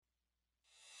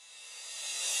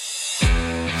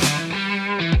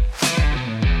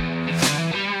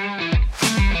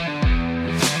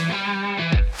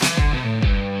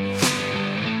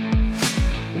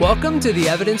Welcome to the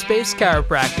Evidence-Based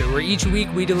Chiropractor, where each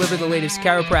week we deliver the latest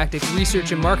chiropractic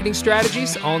research and marketing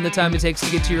strategies, all in the time it takes to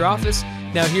get to your office.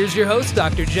 Now here's your host,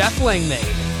 Dr. Jeff Langmaid.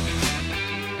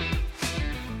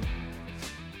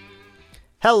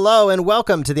 Hello and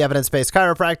welcome to the Evidence-Based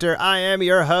Chiropractor. I am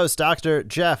your host, Dr.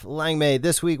 Jeff Langmaid.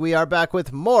 This week we are back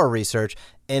with more research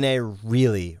in a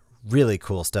really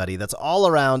cool study that's all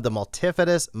around the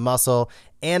multifidus muscle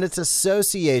and its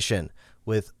association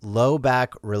with low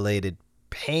back related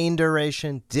pain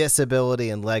duration, disability,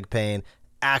 and leg pain.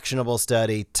 Actionable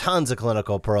study, tons of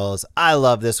clinical pearls. I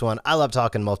love this one. I love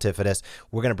talking multifidus.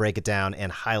 We're going to break it down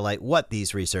and highlight what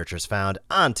these researchers found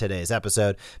on today's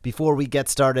episode. Before we get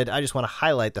started, I just want to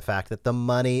highlight the fact that the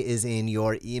money is in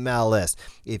your email list.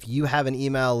 If you have an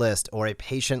email list or a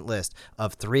patient list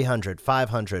of 300,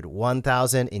 500,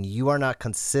 1,000, and you are not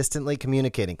consistently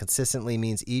communicating, consistently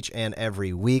means each and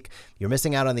every week, you're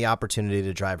missing out on the opportunity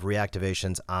to drive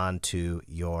reactivations onto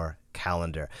your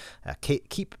calendar.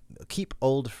 Keep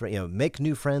old, make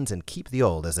new friends and keep the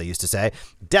old, as they used to say.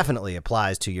 Definitely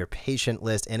applies to your patient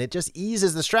list, and it just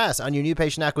eases the stress on your new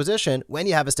patient acquisition when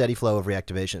you have a steady flow of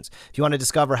reactivations. If you want to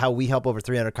discover how we help over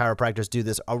 300 chiropractors do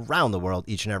this around the world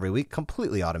each and every week,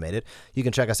 completely automated, you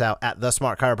can check us out at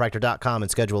thesmartchiropractor.com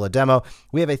and schedule a demo.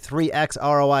 We have a 3x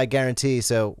ROI guarantee,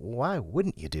 so why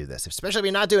wouldn't you do this? Especially if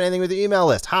you're not doing anything with your email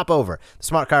list. Hop over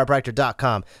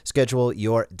thesmartchiropractor.com, schedule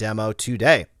your demo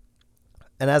today.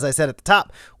 And as I said at the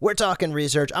top, we're talking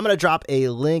research. I'm going to drop a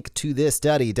link to this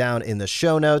study down in the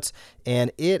show notes,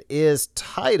 and it is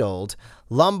titled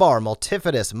Lumbar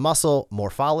Multifidus Muscle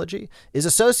Morphology is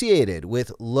Associated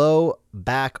with Low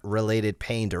Back Related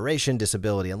Pain Duration,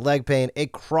 Disability, and Leg Pain, a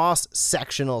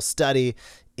cross-sectional study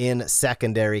in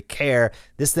secondary care.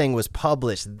 This thing was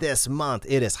published this month.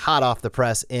 It is hot off the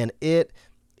press, and it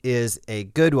is a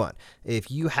good one. If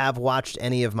you have watched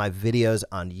any of my videos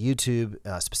on YouTube,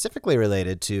 specifically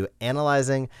related to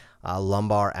analyzing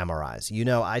lumbar MRIs, you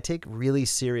know I take really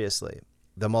seriously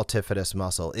the multifidus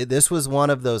muscle. This was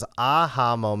one of those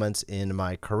aha moments in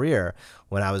my career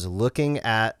when I was looking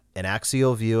at an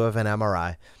axial view of an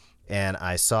MRI and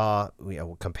I saw,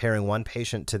 comparing one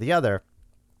patient to the other,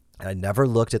 I never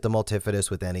looked at the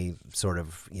multifidus with any sort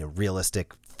of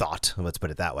realistic thought, let's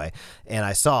put it that way. And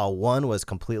I saw one was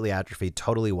completely atrophied,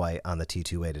 totally white on the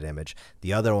T2 weighted image.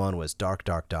 The other one was dark.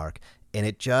 And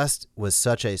it just was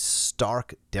such a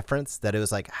stark difference that it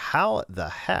was like, how the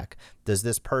heck does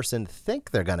this person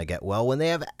think they're going to get well when they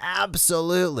have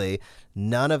absolutely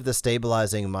none of the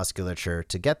stabilizing musculature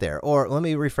to get there? Or let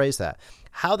me rephrase that.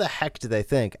 How the heck do they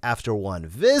think after one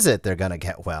visit they're going to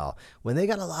get well when they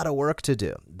got a lot of work to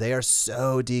do? They are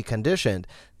so deconditioned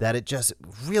that it just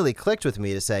really clicked with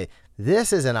me to say,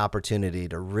 this is an opportunity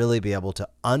to really be able to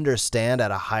understand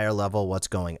at a higher level what's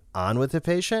going on with the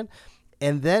patient,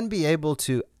 and then be able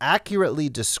to accurately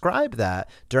describe that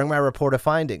during my report of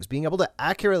findings, being able to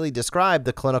accurately describe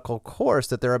the clinical course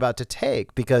that they're about to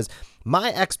take, because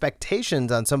my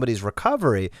expectations on somebody's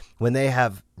recovery when they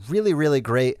have really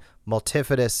great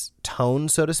multifidus tone,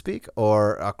 so to speak,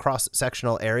 or a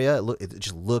cross-sectional area, it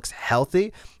just looks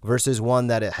healthy, versus one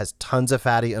that it has tons of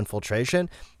fatty infiltration.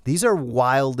 These are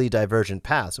wildly divergent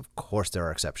paths. Of course, there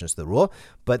are exceptions to the rule,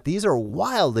 but these are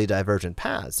wildly divergent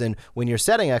paths. And when you're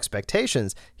setting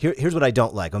expectations, here's what I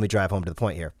don't like. Let me drive home to the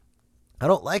point here. I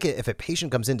don't like it if a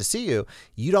patient comes in to see you,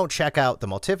 you don't check out the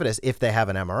multifidus if they have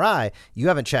an MRI, you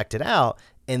haven't checked it out,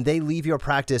 and they leave your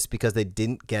practice because they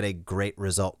didn't get a great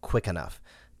result quick enough.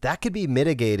 That could be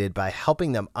mitigated by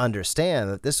helping them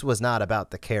understand that this was not about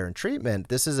the care and treatment.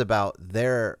 This is about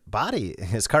their body,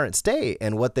 his current state,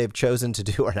 and what they've chosen to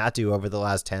do or not do over the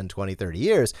last 10, 20, 30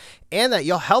 years, and that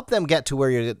you'll help them get to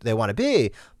where they want to be,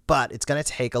 but it's going to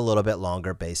take a little bit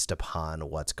longer based upon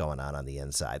what's going on the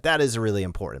inside. That is a really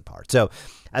important part. So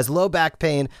as low back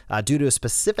pain due to a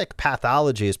specific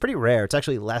pathology is pretty rare, it's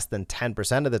actually less than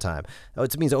 10% of the time.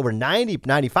 It means over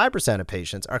 95% of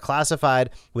patients are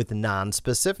classified with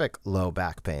non-specific low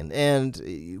back pain.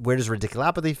 And where does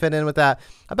radiculopathy fit in with that?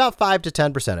 About 5 to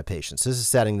 10% of patients. This is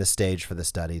setting the stage for the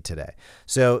study today.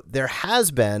 So there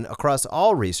has been, across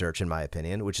all research, in my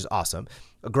opinion, which is awesome,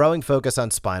 a growing focus on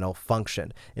spinal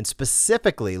function, and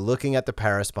specifically looking at the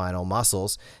paraspinal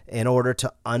muscles in order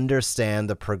to understand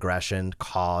the progression,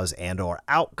 cause, and or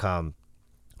outcome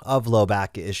of low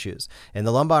back issues. And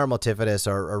the lumbar multifidus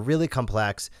are really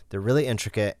complex, they're really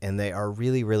intricate, and they are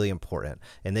really important.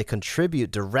 And they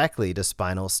contribute directly to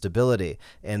spinal stability.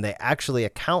 And they actually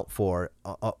account for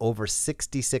over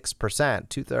 66%,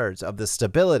 2/3 of the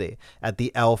stability at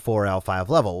the L4, L5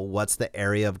 level. What's the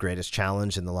area of greatest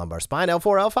challenge in the lumbar spine?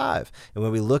 L4, L5. And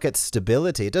when we look at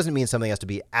stability, it doesn't mean something has to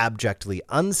be abjectly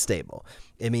unstable.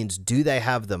 It means, do they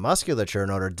have the musculature in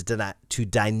order to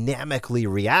dynamically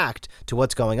react to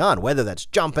what's going on, whether that's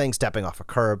jumping, stepping off a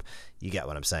curb? You get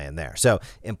what I'm saying there. So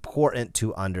important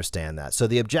to understand that. So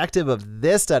the objective of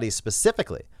this study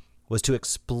specifically was to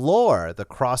explore the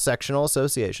cross-sectional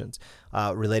associations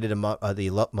related to the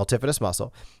multifidus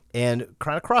muscle and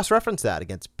kind of cross-reference that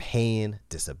against pain,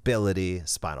 disability,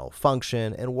 spinal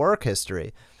function, and work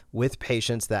history with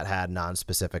patients that had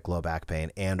non-specific low back pain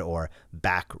and or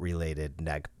back-related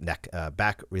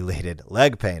back-related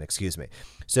leg pain.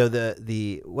 So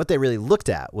the what they really looked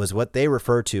at was what they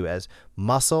refer to as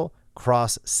muscle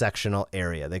cross-sectional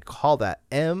area. They call that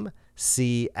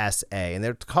MCSA, and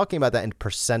they're talking about that in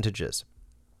percentages.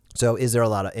 So is there a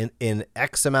lot of in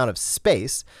X amount of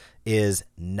space? Is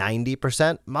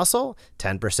 90% muscle,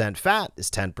 10% fat?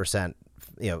 Is 10%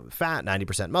 fat,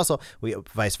 90% muscle,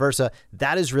 vice versa?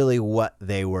 That is really what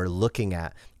they were looking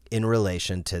at in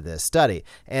relation to this study.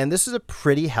 And this is a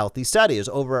pretty healthy study. It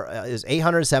was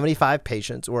 875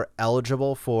 patients were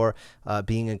eligible for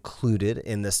being included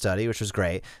in this study, which was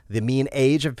great. The mean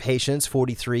age of patients,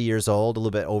 43 years old, a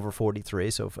little bit over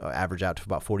 43, so average out to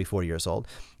about 44 years old.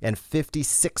 And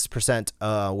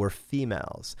 56% were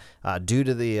females. Due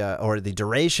to the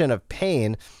duration of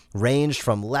pain ranged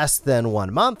from less than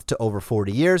 1 month to over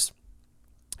 40 years.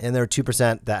 And there were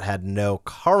 2% that had no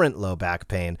current low back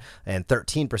pain and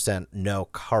 13% no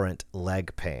current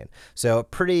leg pain. So a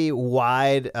pretty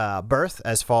wide berth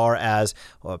as far as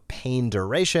pain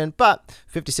duration, but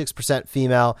 56%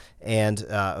 female and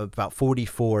about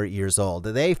 44 years old.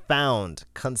 They found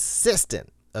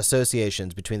consistent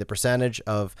associations between the percentage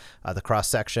of the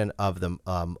cross-section of the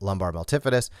lumbar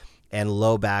multifidus and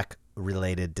low back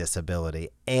related disability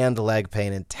and leg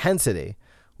pain intensity,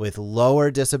 with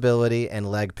lower disability and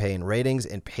leg pain ratings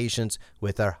in patients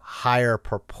with a higher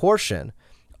proportion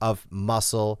of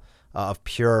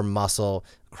pure muscle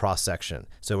cross-section.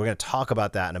 So we're going to talk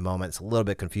about that in a moment. It's a little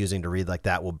bit confusing to read like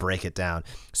that. We'll break it down.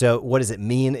 So what does it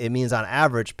mean? It means on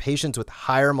average, patients with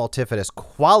higher multifidus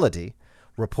quality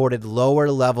reported lower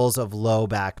levels of low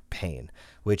back pain,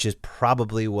 which is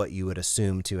probably what you would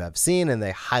assume to have seen, and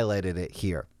they highlighted it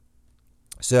here.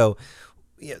 So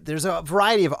there's a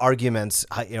variety of arguments,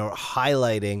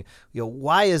 highlighting,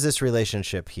 why is this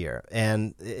relationship here?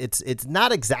 And it's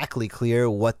not exactly clear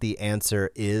what the answer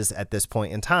is at this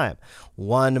point in time.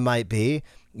 One might be,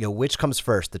 which comes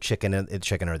first, the chicken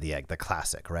or the egg, the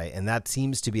classic, right? And that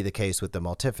seems to be the case with the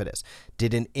multifidus.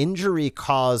 Did an injury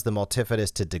cause the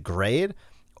multifidus to degrade,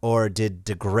 or did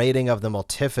degrading of the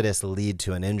multifidus lead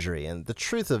to an injury? And the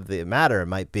truth of the matter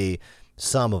might be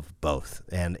some of both,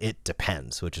 and it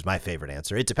depends, which is my favorite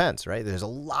answer. It depends, right? There's a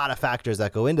lot of factors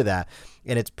that go into that,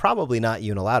 and it's probably not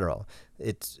unilateral.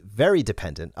 It's very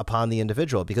dependent upon the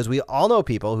individual, because we all know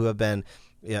people who have been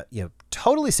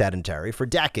totally sedentary for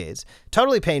decades,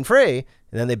 totally pain-free,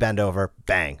 and then they bend over,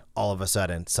 bang, all of a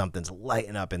sudden something's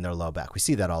lighting up in their low back. We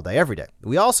see that all day, every day.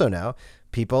 We also know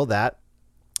people that,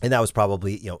 and that was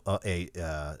probably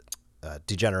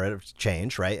degenerative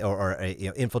change, right? Or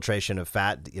infiltration of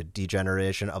fat,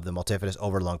 degeneration of the multifidus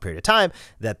over a long period of time,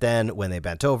 that then when they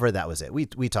bent over, that was it.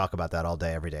 We talk about that all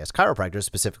day, every day as chiropractors,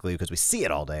 specifically because we see it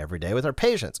all day, every day with our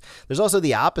patients. There's also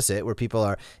the opposite, where people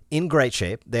are in great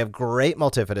shape, they have great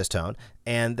multifidus tone,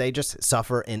 and they just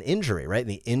suffer an injury, right? And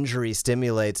the injury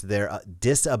stimulates their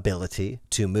disability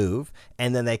to move,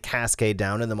 and then they cascade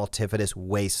down and the multifidus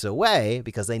wastes away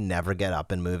because they never get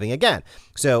up and moving again.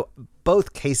 So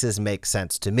both cases make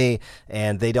sense to me,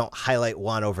 and they don't highlight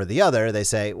one over the other. They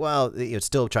say, well, it's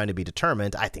still trying to be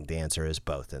determined. I think the answer is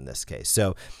both in this case.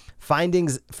 So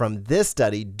findings from this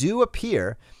study do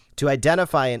appear to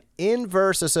identify an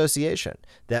inverse association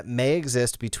that may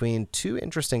exist between two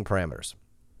interesting parameters.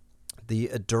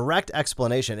 The direct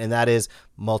explanation, and that is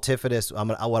multifidus,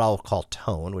 what I'll call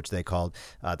tone, which they called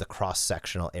the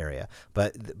cross-sectional area,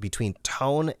 but between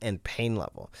tone and pain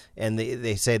level. And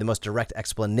they say the most direct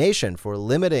explanation for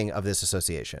limiting of this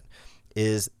association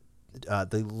is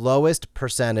the lowest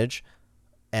percentage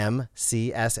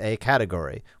MCSA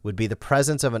category would be the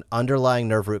presence of an underlying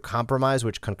nerve root compromise,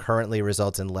 which concurrently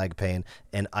results in leg pain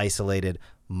and isolated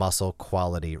muscle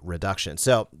quality reduction.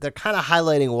 So they're kind of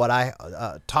highlighting what I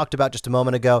talked about just a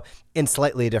moment ago in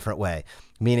slightly a different way,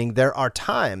 meaning there are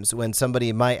times when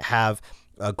somebody might have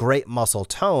a great muscle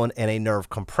tone and a nerve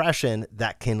compression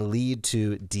that can lead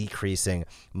to decreasing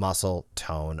muscle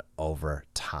tone over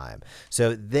time.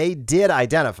 So they did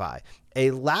identify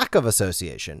a lack of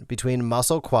association between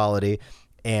muscle quality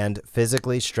and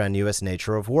physically strenuous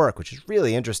nature of work, which is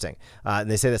really interesting.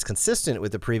 And they say that's consistent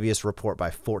with the previous report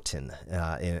by Fortin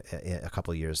a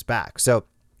couple years back. So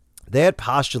They had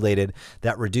postulated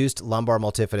that reduced lumbar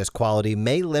multifidus quality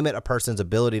may limit a person's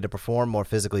ability to perform more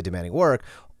physically demanding work,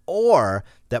 or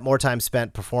that more time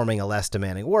spent performing a less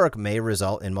demanding work may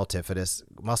result in multifidus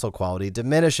muscle quality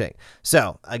diminishing.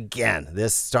 So again,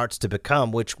 this starts to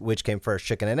become which came first,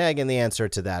 chicken and egg, and the answer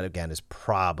to that, again, is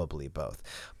probably both.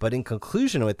 But in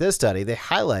conclusion with this study, they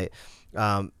highlight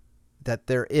that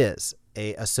there is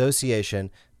a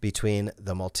association between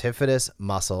the multifidus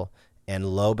muscle and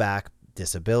low back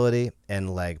disability and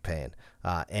leg pain.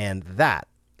 And that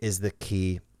is the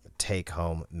key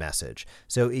take-home message.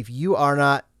 So if you are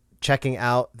not checking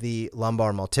out the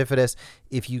lumbar multifidus,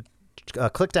 if you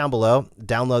click down below,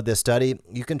 download this study,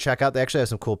 you can check out, they actually have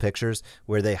some cool pictures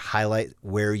where they highlight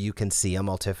where you can see a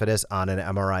multifidus on an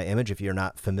MRI image. If you're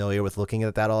not familiar with looking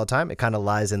at that all the time, it kind of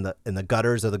lies in the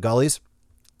gutters of the gullies.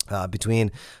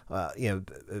 Between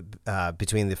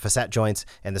the facet joints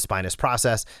and the spinous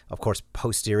process, of course,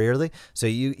 posteriorly. So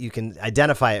you can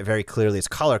identify it very clearly. It's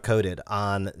color coded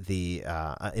on the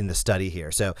in the study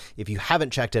here. So if you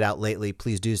haven't checked it out lately,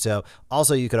 please do so.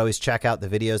 Also, you could always check out the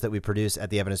videos that we produce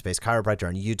at the Evidence-Based Chiropractor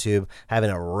on YouTube. Have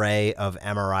an array of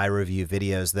MRI review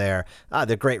videos there.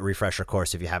 They're great refresher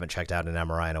course if you haven't checked out an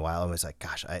MRI in a while. I was like,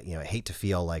 gosh, I hate to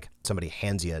feel like somebody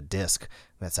hands you a disc.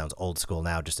 That sounds old school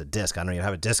now, just a disc. I don't even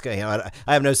have a disc. I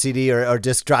have no CD or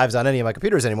disc drives on any of my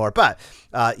computers anymore. But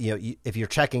if you're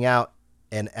checking out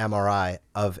an MRI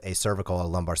of a cervical or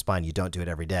lumbar spine, you don't do it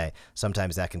every day.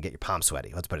 Sometimes that can get your palms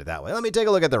sweaty. Let's put it that way. Let me take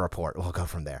a look at the report. We'll go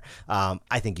from there.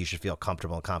 I think you should feel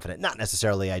comfortable and confident, not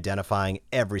necessarily identifying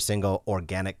every single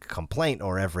organic complaint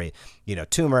or every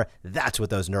tumor. That's what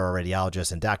those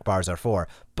neuroradiologists and DAC bars are for.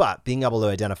 But being able to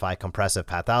identify compressive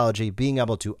pathology, being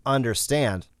able to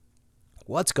understand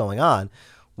what's going on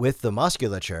with the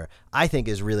musculature, I think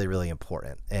is really, really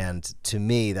important. And to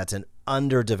me, that's an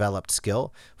underdeveloped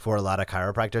skill for a lot of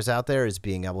chiropractors out there, is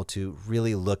being able to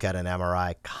really look at an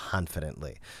MRI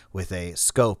confidently with a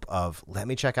scope of, let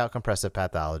me check out compressive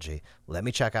pathology. Let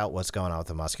me check out what's going on with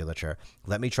the musculature.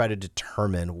 Let me try to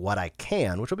determine what I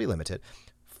can, which will be limited,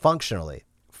 functionally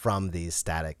from these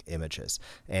static images.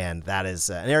 And that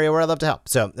is an area where I'd love to help.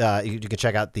 So you can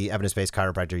check out the Evidence-Based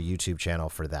Chiropractor YouTube channel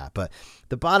for that. But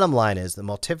the bottom line is the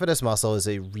multifidus muscle is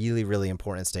a really, really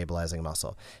important stabilizing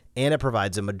muscle. And it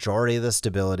provides a majority of the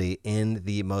stability in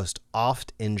the most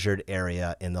oft injured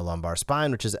area in the lumbar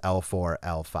spine, which is L4,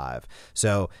 L5.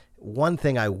 So one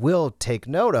thing I will take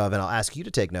note of, and I'll ask you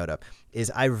to take note of,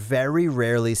 is I very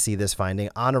rarely see this finding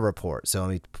on a report. So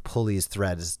let me pull these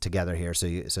threads together here so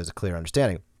it's a clear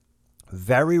understanding.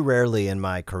 Very rarely in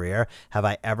my career have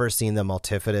I ever seen the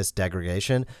multifidus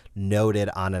degradation noted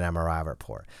on an MRI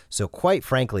report. So quite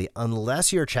frankly,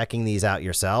 unless you're checking these out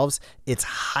yourselves, it's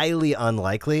highly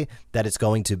unlikely that it's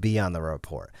going to be on the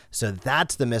report. So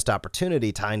that's the missed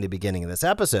opportunity tying to the beginning of this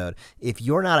episode. If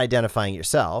you're not identifying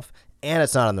yourself and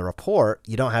it's not on the report,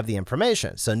 you don't have the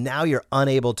information. So now you're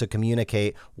unable to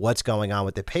communicate what's going on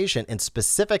with the patient and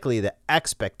specifically the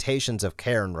expectations of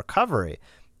care and recovery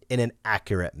in an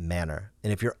accurate manner.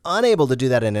 And if you're unable to do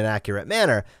that in an accurate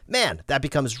manner, man, that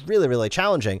becomes really, really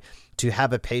challenging to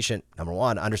have a patient, number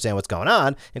one, understand what's going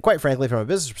on. And quite frankly, from a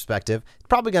business perspective, it's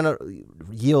probably going to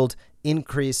yield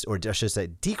increased, or I should say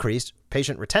decreased,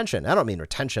 patient retention. I don't mean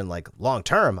retention like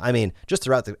long-term. I mean just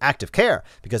throughout the active care,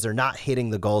 because they're not hitting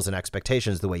the goals and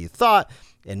expectations the way you thought.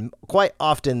 And quite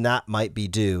often that might be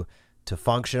due to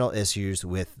functional issues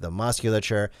with the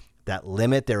musculature that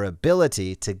limit their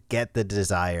ability to get the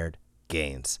desired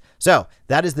gains. So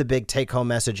that is the big take-home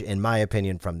message, in my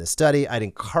opinion, from this study. I'd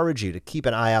encourage you to keep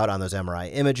an eye out on those MRI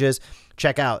images.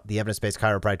 Check out the Evidence-Based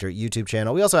Chiropractor YouTube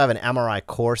channel. We also have an MRI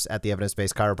course at the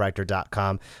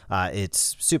evidencebasedchiropractor.com.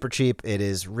 It's super cheap. It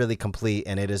is really complete,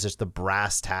 and it is just the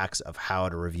brass tacks of how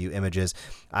to review images.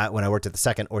 When I worked at the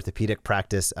second orthopedic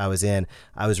practice I was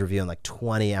reviewing like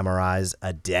 20 MRIs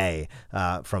a day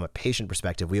from a patient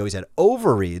perspective. We always had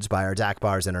overreads by our DAC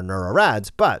bars and our neurorads,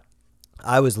 but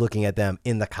I was looking at them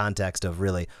in the context of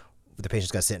really, the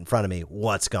patient's going to sit in front of me.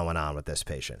 What's going on with this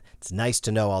patient? It's nice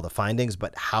to know all the findings,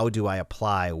 but how do I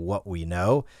apply what we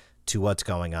know to what's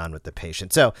going on with the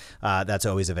patient? So that's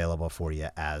always available for you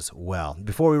as well.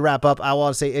 Before we wrap up, I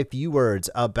want to say a few words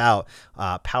about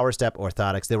PowerStep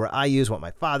orthotics. They were I use what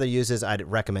my father uses. I'd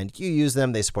recommend you use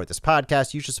them. They support this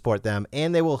podcast. You should support them,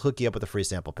 and they will hook you up with a free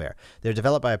sample pair. They're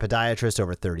developed by a podiatrist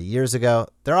over 30 years ago.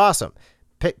 They're awesome.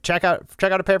 Check out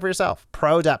a pair for yourself.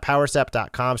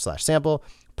 pro.powerstep.com/sample.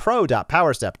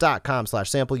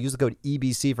 pro.powerstep.com/sample. Use the code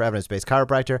EBC for Evidence-Based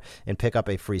Chiropractor and pick up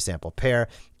a free sample pair.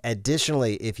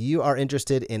 Additionally, if you are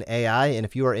interested in AI and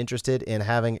if you are interested in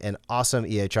having an awesome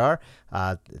EHR,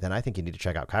 then I think you need to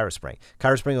check out ChiroSpring.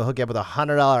 ChiroSpring will hook you up with a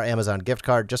 $100 Amazon gift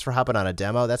card just for hopping on a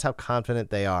demo. That's how confident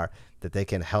they are that they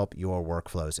can help your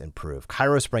workflows improve.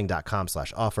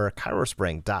 ChiroSpring.com/offer,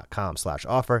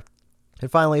 ChiroSpring.com/offer.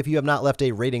 And finally, if you have not left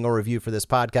a rating or review for this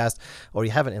podcast, or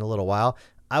you haven't in a little while,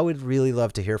 I would really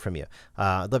love to hear from you.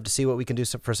 I'd love to see what we can do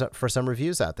for some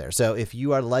reviews out there. So if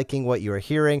you are liking what you are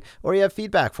hearing or you have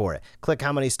feedback for it, click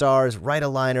how many stars, write a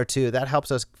line or two. That helps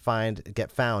us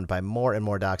get found by more and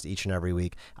more docs each and every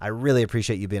week. I really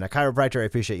appreciate you being a chiropractor. I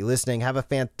appreciate you listening. Have a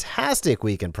fantastic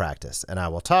week in practice, and I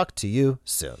will talk to you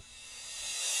soon.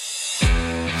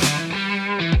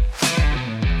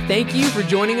 Thank you for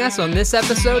joining us on this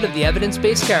episode of the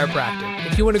Evidence-Based Chiropractor.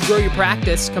 If you want to grow your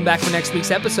practice, come back for next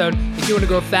week's episode. If you want to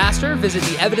grow faster, visit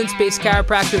the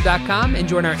evidencebasedchiropractor.com and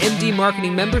join our MD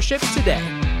Marketing membership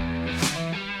today.